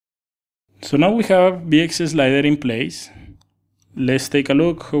So now we have bxSlider in place. Let's take a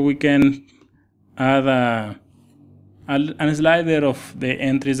look how we can add a slider of the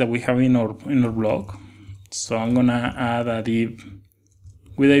entries that we have in our blog. So I'm gonna add a div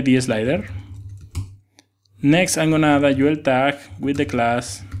with ID slider. Next, I'm gonna add a UL tag with the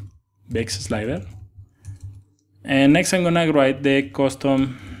class bxSlider. And next, I'm gonna write the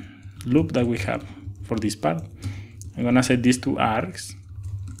custom loop that we have for this part. I'm gonna set this to args,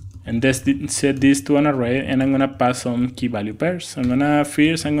 and set this to an array, and I'm gonna pass some key value pairs. I'm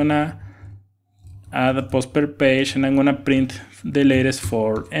gonna add a post per page, and I'm gonna print the latest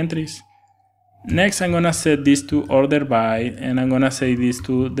 4 entries. Next, I'm gonna set this to order by, and I'm gonna say this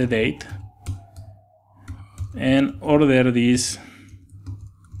to the date, and order this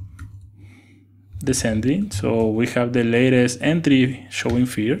descending, so we have the latest entry showing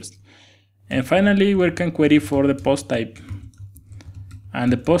first. And finally, we can query for the post type, and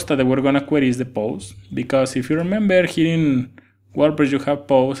the post that we're gonna query is the post, because if you remember, here in WordPress you have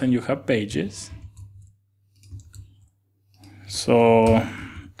posts and you have pages. So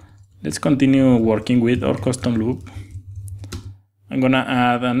let's continue working with our custom loop. I'm gonna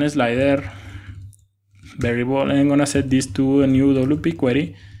add an slider variable, and I'm gonna set this to a new WP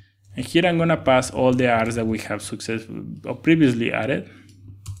query, and here I'm gonna pass all the args that we have previously added.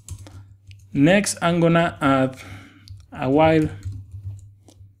 Next, I'm gonna add a while,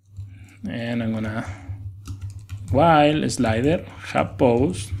 and I'm gonna while slider have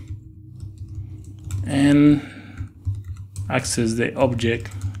post, and access the object,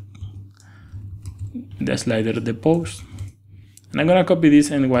 the slider, the post. And I'm gonna copy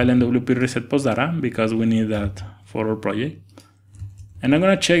this and while in WP reset post data, because we need that for our project. And I'm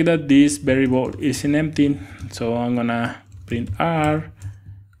gonna check that this variable isn't empty, so I'm gonna print R,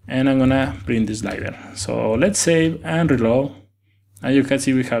 and I'm gonna print the slider. So let's save and reload. As you can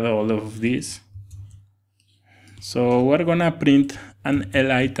see, we have all of this. So we're gonna print an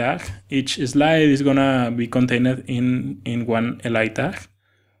li tag. Each slide is gonna be contained in one li tag.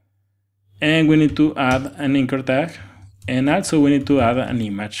 And we need to add an anchor tag. And also we need to add an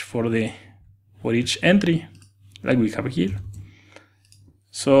image for each entry, like we have here.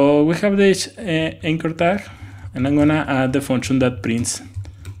 So we have this anchor tag, and I'm gonna add the function that prints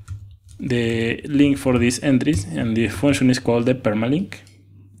the link for these entries, and the function is called the permalink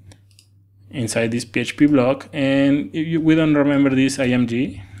inside this PHP block. And if we don't remember this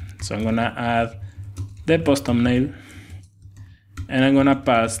img, so I'm gonna add the post thumbnail, and I'm gonna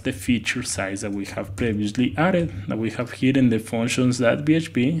pass the feature size that we have previously added, that we have here in the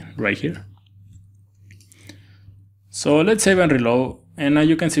functions.php right here. So let's save and reload, and now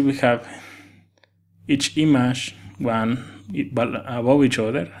you can see we have each image one above each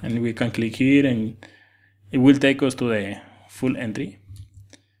other, and we can click here and it will take us to the full entry.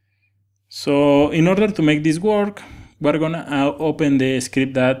 So in order to make this work, we're gonna open the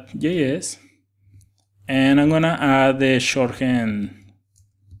script.js, and I'm gonna add the shorthand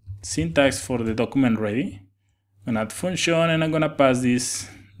syntax for the document ready. I'm gonna add function, and I'm gonna pass this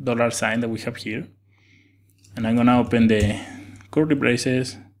 $sign that we have here, and I'm gonna open the curly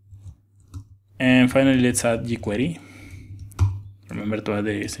braces, and finally let's add jQuery. Remember to add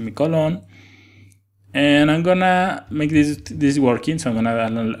the semicolon, and I'm gonna make this working. So I'm gonna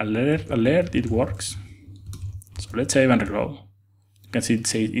add an alert, it works. So let's save and reload. You can see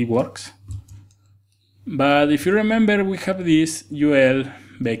it works. But if you remember, we have this UL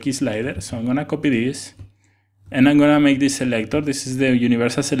bxSlider, so I'm gonna copy this, and I'm gonna make this selector. This is the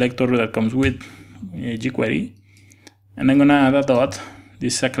universal selector that comes with jQuery, and I'm gonna add a dot.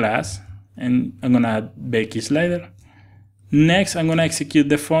 This is a class, and I'm gonna add bxSlider. Next, I'm gonna execute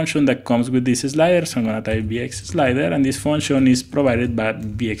the function that comes with this slider, so I'm gonna type bxSlider, and this function is provided by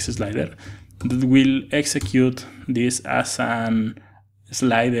bxSlider that will execute this as an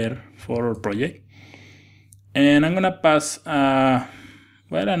slider for our project. And I'm gonna pass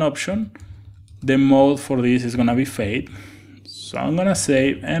an option. The mode for this is gonna be fade. So I'm gonna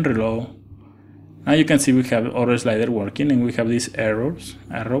save and reload. Now you can see we have our slider working, and we have these arrows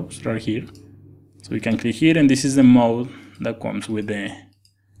right here. So we can click here, and this is the mode that comes with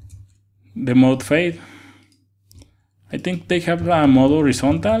the mode fade. I think they have a mode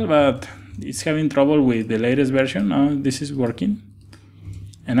horizontal, but it's having trouble with the latest version. Now this is working.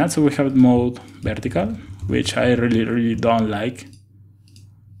 And also we have mode vertical, which I really don't like,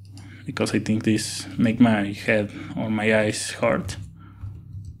 because I think this make my head or my eyes hurt.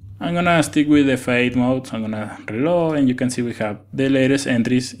 I'm gonna stick with the fade mode, so I'm gonna reload, and you can see we have the latest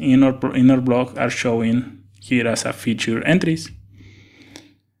entries in our blog are showing here as a feature entries.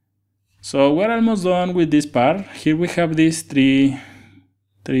 So we're almost done with this part. Here we have these 3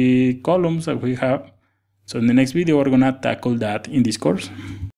 3 columns that we have. So in the next video, we're gonna tackle that in this course.